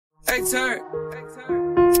Hey, turn.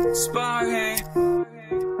 Spar hand.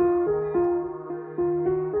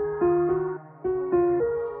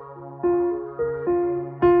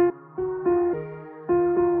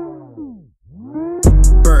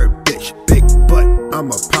 Bird bitch, big butt,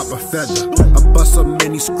 I'ma pop a feather. I bust so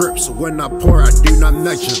many scripts, when I pour I do not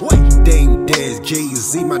measure. Dame Daz,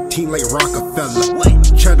 Jay-Z, my team like Rockefeller.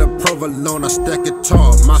 Cheddar provolone, I stack it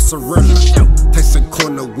tall, mozzarella. Tyson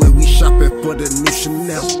corner where we shopping for the new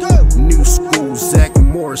Chanel. New school, Zach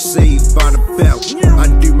Moore, saved by the belt. I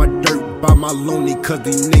do my dirt by my lonely cause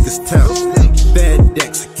these niggas tell.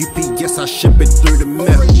 FedEx, UPS, I ship it through the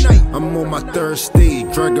mail. I'm on my third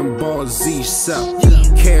stage, Dragon Ball Z cell.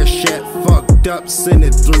 Cash App fucked up, send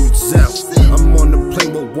it through Zelle. I'm on the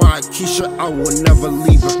plane with Wide Keisha, I will never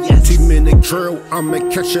leave her. 2-minute drill, I'ma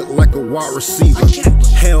catch it like a wide receiver.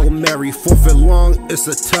 Hail Mary, 4th and long, it's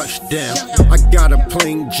a touchdown. I got a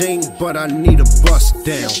plain Jane, but I need a bust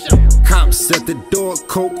down. Cops at the door,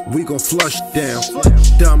 coke, we gon' flush down.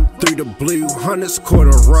 Dumb through the blue, hundreds caught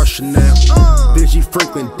a rush now. Benji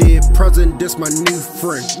Franklin dead president, this my new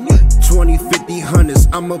friend. 20, 50, hundreds,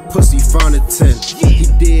 I'm a pussy, find a 10. He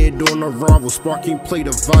dead on a rival, sparking played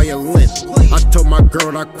a violin. I told my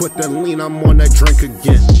girl I quit that lean, I'm on that drink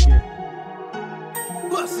again.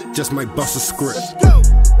 Just might bust a script.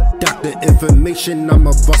 Doctor information,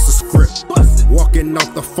 I'ma bust a script. Walking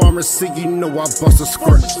out the pharmacy, you know I bust a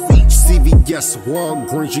script. CVS,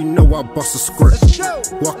 Walgreens, you know I bust a script.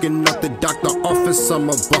 Walking out the doctor office,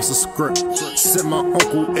 I'ma bust a script. Sent my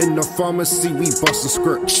uncle in the pharmacy, we bust a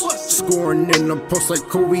script. Scoring in the post like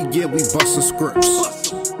Kobe, yeah, we bust a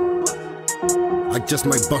scripts. I just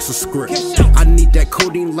might bust a script. I need that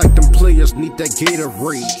codeine like them players need that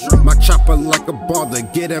Gatorade. My chopper like a bother,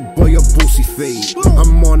 get that boy a boosie fade.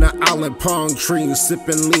 I'm on an island, palm tree,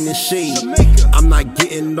 sipping lean and shade. I'm not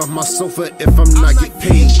getting off my sofa if I'm not getting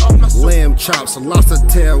paid. Lamb chops, lobster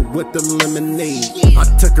tail with the lemonade. I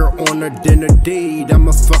took her on a dinner date,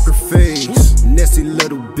 I'ma fuck her face. Nessie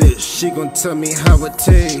little bitch, she gon' tell me how it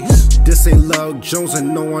tastes. This ain't Love Jones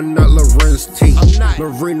and no, I'm not Lorenz Tate.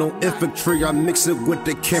 Marino infantry, I mix it with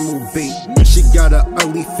the camel bait. She got an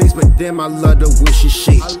ugly face, but damn I love the way she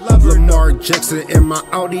shake. Lamar Jackson in my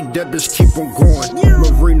Audi, that bitch keep on going.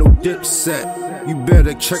 Marino Dipset, you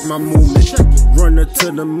better check my movement. Running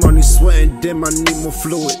to the money, sweating, damn I need more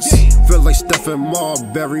fluids. Feel like Stephen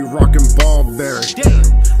Marbury, rockin'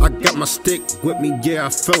 Ballberry. I got my stick with me, yeah I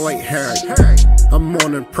feel like Harry. I'm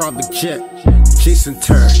on a private jet, Jason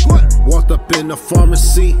Terry. Walked up in the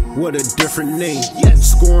pharmacy with a different name.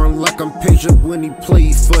 Scoring like I'm patient when he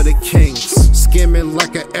played for the Kings. Scamming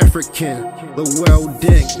like an African, the well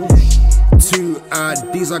ding. 2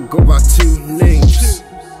 IDs, I go by 2 names.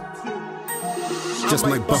 Just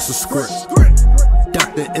might bust a script.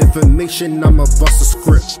 Doctor information, I'ma bust a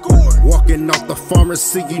script. Walking out the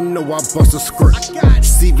pharmacy, you know I bust a script.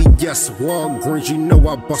 CVS, Walgreens, you know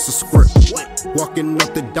I bust a script. Walking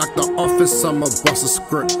out the doctor office, I'ma bust a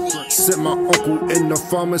script. Sent my uncle in the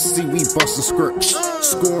pharmacy, we bust a script.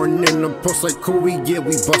 Scoring in the post like Kobe, yeah,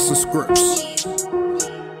 we bust a scripts.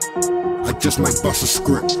 I just might bust a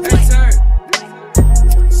script.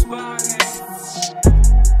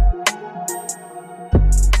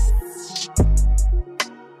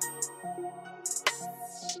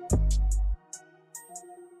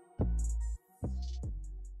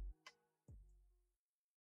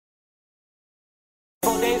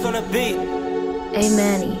 Days on the beat. Hey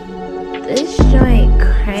Manny, this joint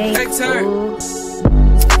crank, fool.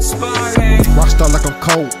 Rockstar like I'm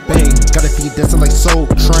cold, bang. Gotta feed dancing like Soul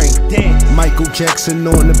Train. Michael Jackson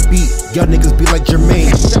on the beat, y'all niggas be like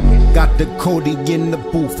Jermaine. Got the Cody in the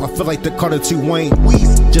booth, I feel like the Carter T. Wayne.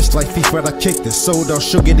 Just like FIFA, I kicked it, sold out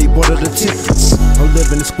sugar, they bought her the tickets. I'm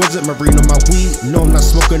living exquisite, Marino my weed, no I'm not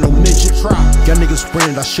smoking no midget. Y'all niggas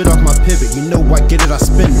sprinting, I shit off my pivot, you know I get it, I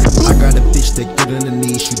spin it. I got a bitch that get in the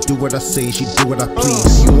knees, she do what I say, she do what I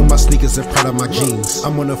please. You on my sneakers and proud of my jeans,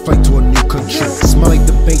 I'm on a flight to a new country. Smell like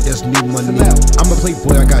the bank, that's new money. I'm a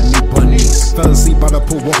playboy, I got new bunnies. Fell asleep by the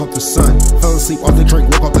pool, walk off the sun. Fell asleep off the drink,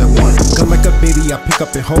 walk off that one. Gun like a baby, I pick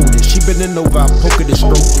up and hold it. She bending over, I poke it and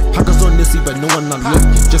stroke it. Pockets on Nissy, but no I'm not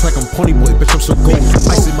looking. Just like I'm Pony Boy, bitch I'm so golden.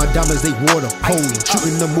 Ice in my diamonds, they water, holy.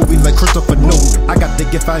 Shooting the movie like Christopher Nolan. I got the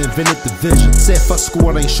gift, I invented the vision. Said fuck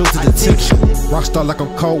school, I ain't show to detention. Rockstar like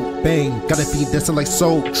I'm cold, bang. Gotta be dancing like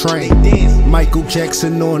Soul Train. Michael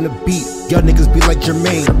Jackson on the beat, y'all niggas be like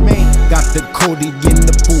Jermaine. Got the Cody in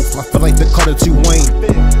the booth, I feel like the Carter T. Wayne.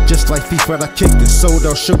 Just like FIFA, I kicked it, sold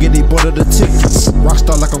out sugar, they bought her the tickets.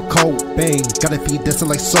 Rockstar like I'm cold, bang. Gotta be dancing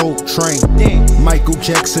like Soul Train. Michael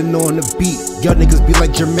Jackson on the beat, y'all niggas be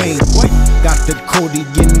like Jermaine. Got the Cody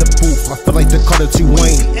in the booth, I feel like the Carter T.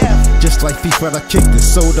 Wayne. Just like FIFA, I kicked it.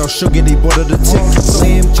 Sold out sugar, they bought her the ticket.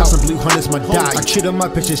 Lamb chops and blue honey's my diet. I cheated on my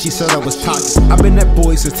picture, she said I was toxic. I've been that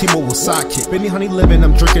boy since Timo was sidekick. Benny Honey living,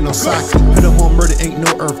 I'm drinking on sake. Hit him on murder, ain't no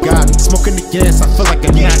earth guiding. Smoking the gas, I feel like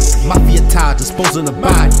a Nazi. Mafia tie, disposing the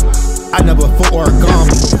body. I never fought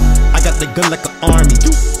origami. I got the gun like an army.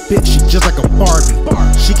 Bitch, she just like a Barbie.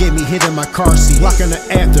 She gave me hit in my car seat. Locking her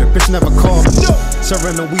after, bitch never called me.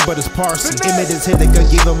 Serving the weed, but it's parsley. It made his head, they gun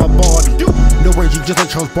gave him my body. No words, you just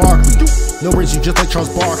like Charles Barkley. No words, you just like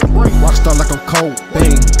Charles Barkley. Rockstar like I'm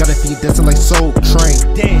Cobain. Got a feet dancing like Soul Train.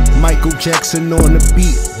 Michael Jackson on the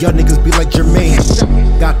beat. Y'all niggas be like Jermaine.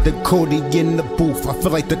 Got the Cody in the booth. I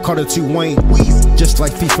feel like the Carter T. Wayne. Just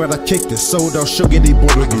like FIFA, I kicked it. Sold out sugar, they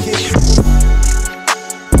bought it.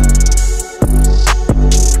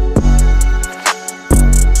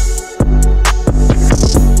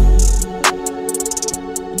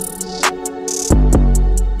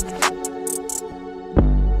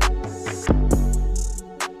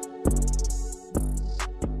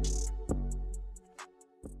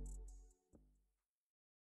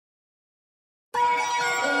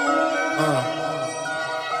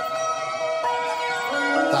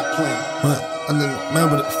 Stop playing. And then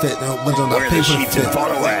remember the fit, they went on that paper fit.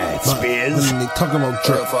 And they talking about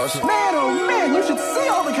drip. Man, oh man, you should see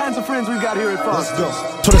all the kinds of friends we've got here at Fox. Let's go.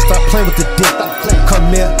 Told her stop playing with the dick. Come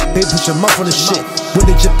here, baby, put your mouth on the shit. Went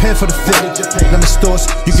to Japan for the fit. Now the stores,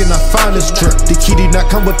 you cannot find this drip. The key did not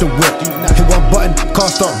come with the whip. Hit one button, car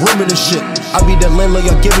start rimming and shit. I be the landlord,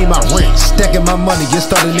 y'all give me my rent. Stacking my money, it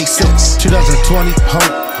started to make sense. 2020,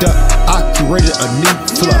 hold up, I curated a new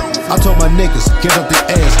flow. I told my niggas, get up the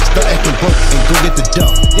ass, start acting broke and go get the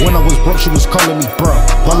dough. When I was broke, she was calling me bro.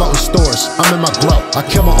 While out in stores, I'm in my glow. I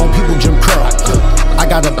kill my own people, Jim Crow. I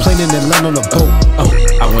got a plane and then land on a boat.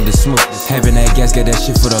 I want the smoke, having that gas, get that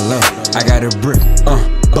shit for the low. I got a brick,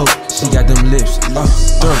 boat, she got them lips,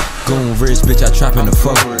 Goon rich, bitch, I trap in the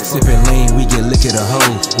foe. Sippin' lean, we get lick at the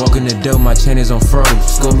hose. Walk in the door, my chain is on froze.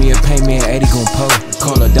 Score me a paint, man, 80 gon' pole.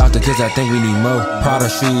 Call a doctor, cause I think we need more. Prada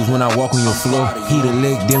shoes when I walk on your floor. Heat a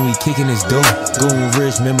lick, then we kickin' his door. Goon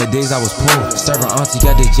rich, remember days I was poor. Serving auntie,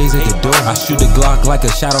 got the J's at the door. I shoot the Glock like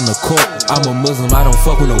a shot on the court. I'm a Muslim, I don't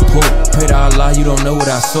fuck with no pork. Pray to Allah, you don't know what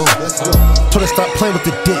I saw. Told her stop playing with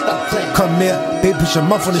the dick. Come here, baby, put your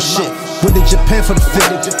mouth on the shit. Went to Japan for the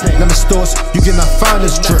fit. Now the stores, you cannot find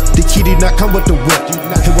this drip. The key did not come with the whip.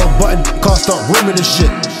 Hit one button, car start rimming and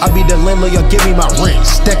shit. I be the landlord, y'all give me my rent.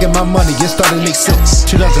 Stacking my money, it started to make sense.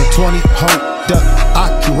 2020, hold up,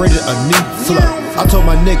 I curated a new flow. I told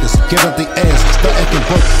my niggas, get up the ass, start acting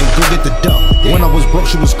broke and go get the dough. When I was broke,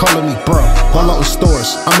 she was calling me bro. While out in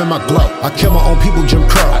stores, I'm in my glow. I kill my own people, Jim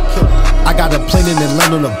Crow. I got a plane and then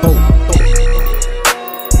land on a boat.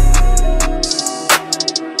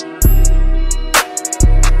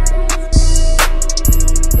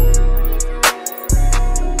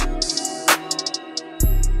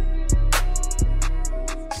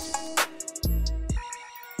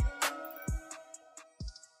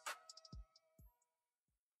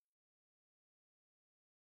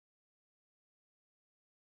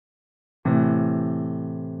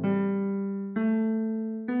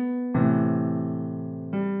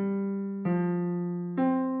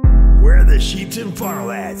 The sheets and funnel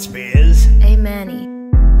at, Spiz. Hey Manny,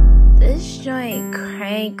 this joint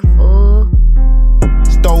crank, fool.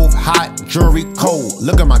 Stove hot, jewelry cold.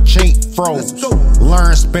 Look at my chain froze.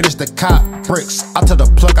 Learn Spanish to cop bricks. I tell the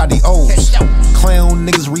plug out the O's. Clown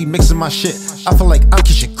niggas remixing my shit. I feel like I'm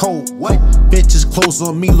Keisha Cole. What? Bitches close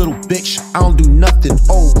on me, little bitch. I don't do nothing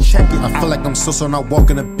old. Check it. I feel like I'm so when I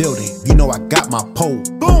walk in the building. You know I got my pole.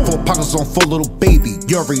 Boom. 4 pockets on 4 little baby.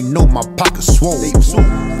 You already know my pockets swole.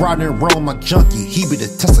 Riding around my junkie. He be the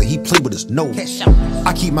tester. He play with his nose.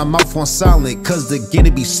 I keep my mouth on silent, cause the guinea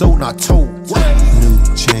be sold, not told.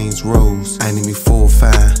 New chains rose. I need me 4 or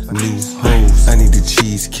 5 new hoes. I need the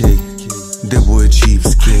cheesecake. That boy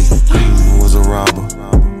cheapskate. Was a robber.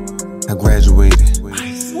 I graduated.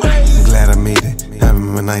 I'm glad I made it. I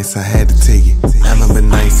remember nights I had to take it. I remember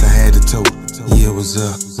nights I had to tote. Yeah, what's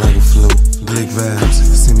up? Like a flow. Glick vibes.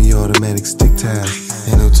 Semi-automatic stick ties.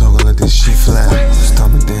 Ain't no talking like this shit fly.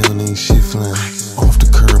 Stomping down ain't shit flying. Off the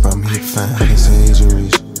curb I'm hit fine. It's an agent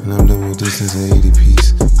reach. And I'm done with this since an 80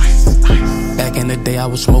 piece. Back in the day I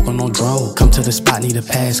was smoking on dro. Come to the spot, need a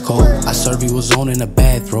passcode. I serve you a zone in a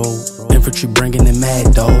bathrobe. Infantry bringing in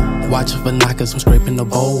mad dough. Watching for knockers, I'm scraping the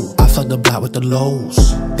bowl. I fuck the block with the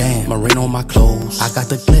lows. Damn, Marino on my clothes. I got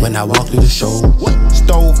the clip when I walk through the show.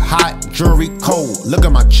 Stove hot, jewelry cold. Look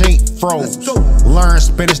at my chain froze. Learn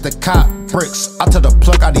Spanish to cop bricks. I tell the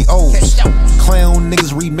plug out the O's. Clown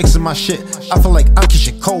niggas remixing my shit. I feel like I'm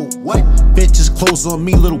catching cold. What? Bitches close on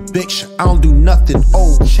me, little bitch. I don't do nothing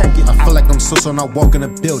old. Check it. I feel like I'm so when I walk in the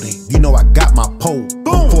building. You know I got my pole.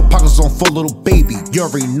 Boom. 4 pockets on full, little baby. You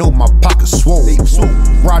already know my pockets swole.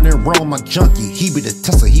 Riding around my junkie. He be the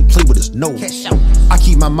tester, he play with his nose. I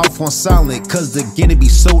keep my mouth on silent, cause the guinea be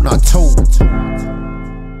sold, not told.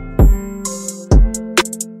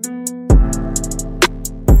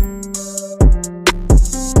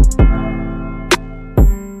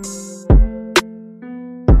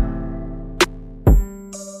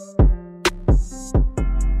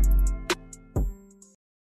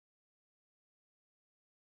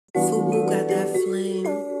 Fubu got that flame.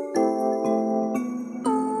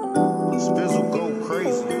 Spizzle go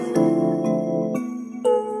crazy.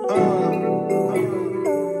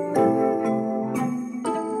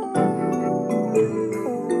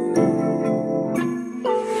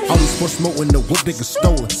 Always smoke when the whip dick is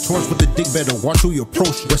stolen. Towards with the dick, better watch who you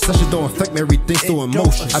approach. Recession don't affect me, everything's still in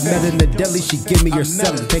motion. I met in the deli, she gave me her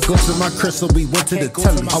selling. Can't go to my crib, so we went to the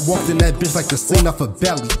telly. I walked in that bitch like the scene off a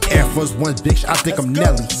belly. Air Force One, bitch, I think I'm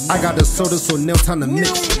Nelly. I got a soda, so now time to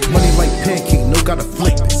mix. Money like pancake, no gotta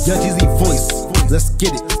flip it. Young Jeezy voice, let's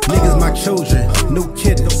get it. Niggas my children, no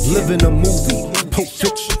kidding. Live in a movie, Pulp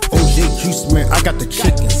Fiction. OJ Juice, man, I got the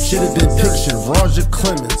chicken. Should've been pictured, Roger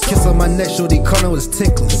Clemens. Kiss on my neck, shorty corner was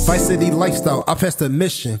tickling. Vice City lifestyle, I passed the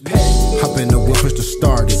mission. Hop in the whip, push to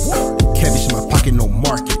start it. Cabbage in my pocket, no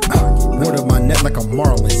market. Water my neck like a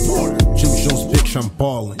marlin. Jim Jones, bitch, I'm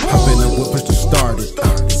ballin'. Hop in the whip, push to start it.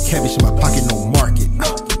 Cabbage in my pocket, no market.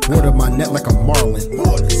 Water my neck like a marlin.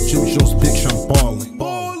 Jim Jones, bitch, I'm ballin'.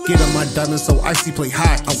 Get on my diamonds so icy play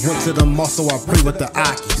hockey. I went to the mall so I pray with the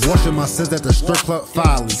Aki. Washing my sins at the strip club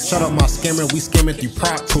Folly. Shut up my scammer, we scamming through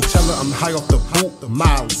Prada. Coachella, I'm high off the boot,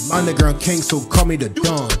 Molly. My nigga I'm king, so call me the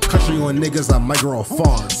Don. Country on niggas, I might grow a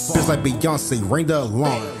farm. Bitch like Beyonce, ring the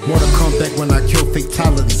alarm. More to come back when I kill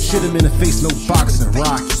fatality. Shit him in the face, no boxing,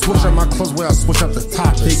 rock. Switch out my clothes where I switch up the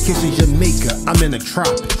top. Vacation Jamaica, I'm in the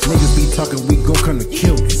tropics. Niggas be talking, we gon' come to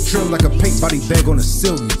kill you. Drill like a paint body bag on a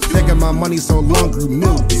ceiling. Taking my money so long, grew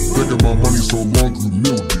mildew. Taking my money so long, grew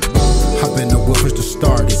mildew. Hop in the whip, push to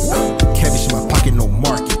start it. Cabbage in my pocket, no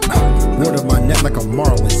market. Water my neck like a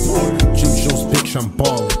marlin. Jim Jones, bitch, I'm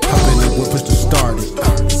ballin'. Hop in the whip, push to start it.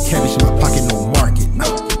 Cabbage in my pocket, no market.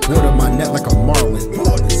 Water my neck like a marlin.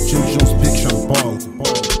 Jim Jones, bitch, I'm ballin'.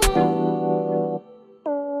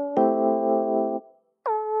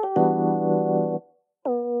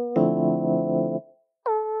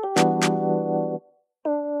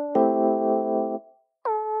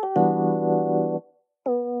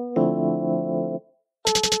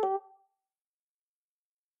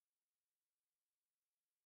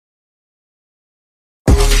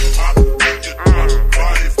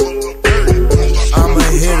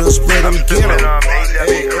 Split them, get him.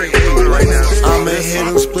 I'ma hit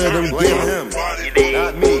him, split him, get him.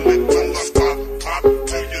 Not me.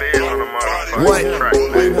 What?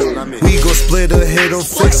 We gon' split or hit him,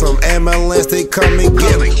 fix him. MLS, they come and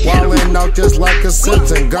get him. Wildin' out just like a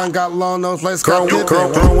Simpson. Gun got long nose like Scott Pippen.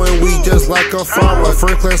 Growing we just like a farmer.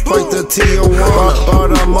 First class like the Tijuana. Bought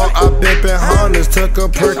them all, I been Hondas. Took a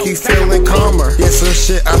perky, feeling calmer. Yeah, some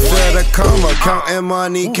shit, I fed a comma. Counting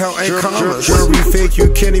money, counting commas. Jury fake,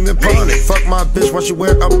 you can't even pawn it. Fuck my bitch, what you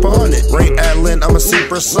wear up on it. Ray Allen, I'm a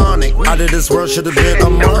supersonic. Out of this world, should've been a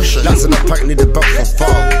Martian. Lots in the pipe, need a belt for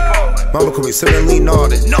fall. Mama call me suddenly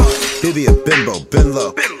naughty. Baby a bimbo, been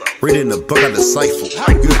low. Reading the book, I decipher.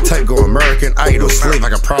 You the type go American Idol. Slave, I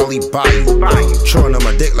could probably buy you. Chewing on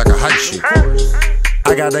my dick like a hype shoe.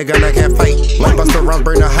 I got a gun, I can't fight. Like Buster Rounds,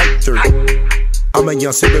 bring the hype through. I'm a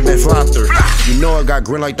young Superman fly through. You know I got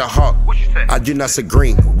green like the hawk. I do not say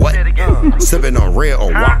green. What? Sipping on red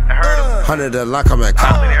or what? 100 a lot, I'm a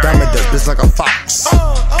cop. Diamond dust, bitch like a fox.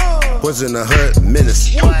 Was in the hood, menace.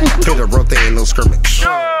 Pay the road, there ain't no scrimmage.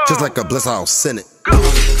 Just like a bliss, I'll send it.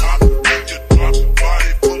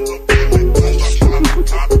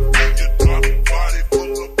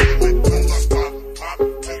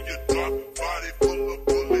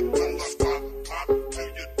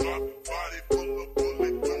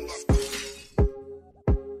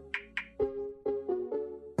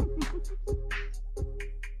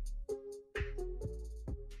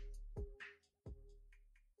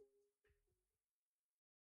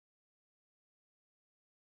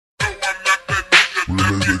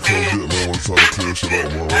 Really, they come get man, I'm trying to clear shit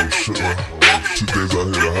out, man. Real shit, man. 2 days out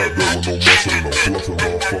here, I had that with no muscle and no fluffing,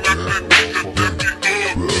 motherfucker, man.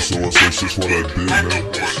 The SOS, that's just what I did, man.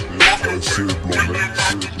 I said, blow, man. I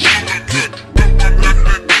had it with me,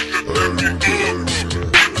 man.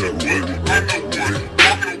 Can't relate with me, man.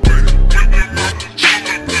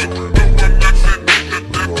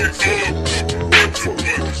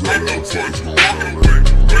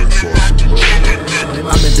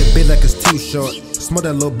 Big like it's too short. Smoke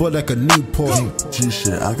that little boy like a Newport. G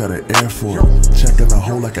shit, I got an Air Force. Checking the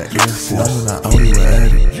hole like an Air Force. I'm in that Audi with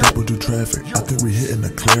Addy. Double do traffic. I think we hitting the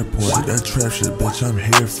Clearport. That trap shit, bitch, I'm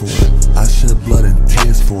here for it. I shed blood and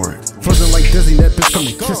tears for it. Frozen like Disney, that bitch come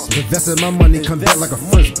and kiss me. Invested my money, come back like a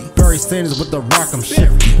frisbee. Barry Sanders with the rock, I'm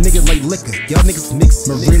shifty. Niggas like liquor, y'all niggas mix.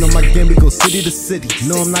 Marino, my game, we go city to city.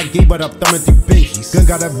 No, I'm not gay, but I'm thumbing through bingies. Gun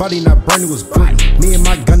got that body, not Bernie was good. Me and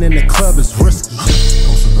my gun in the club is risky.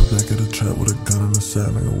 Post in the back of the trap with a gun in the sack,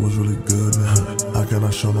 nigga, was really good, man. I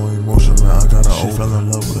cannot show no emotion, man. I got she fell in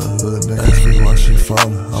love with a hood, nigga. Ask me why she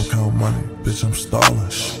falling. I'm counting money, bitch, I'm stalling.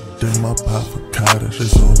 Dig my pot for cottage.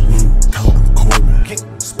 It's all blue, counting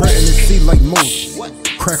Corbin. Spreading the sea like Moses.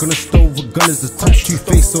 Crack on the stove, a gun is the touch.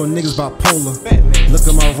 Two-face on niggas bipolar. Look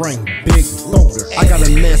at my ring, big boulder. I got a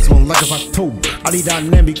mask on like it's October. I need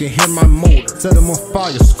dynamic, you can hear my motor. Set them on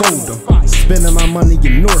fire, scold them. Spending my money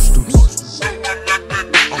in Nordstrom.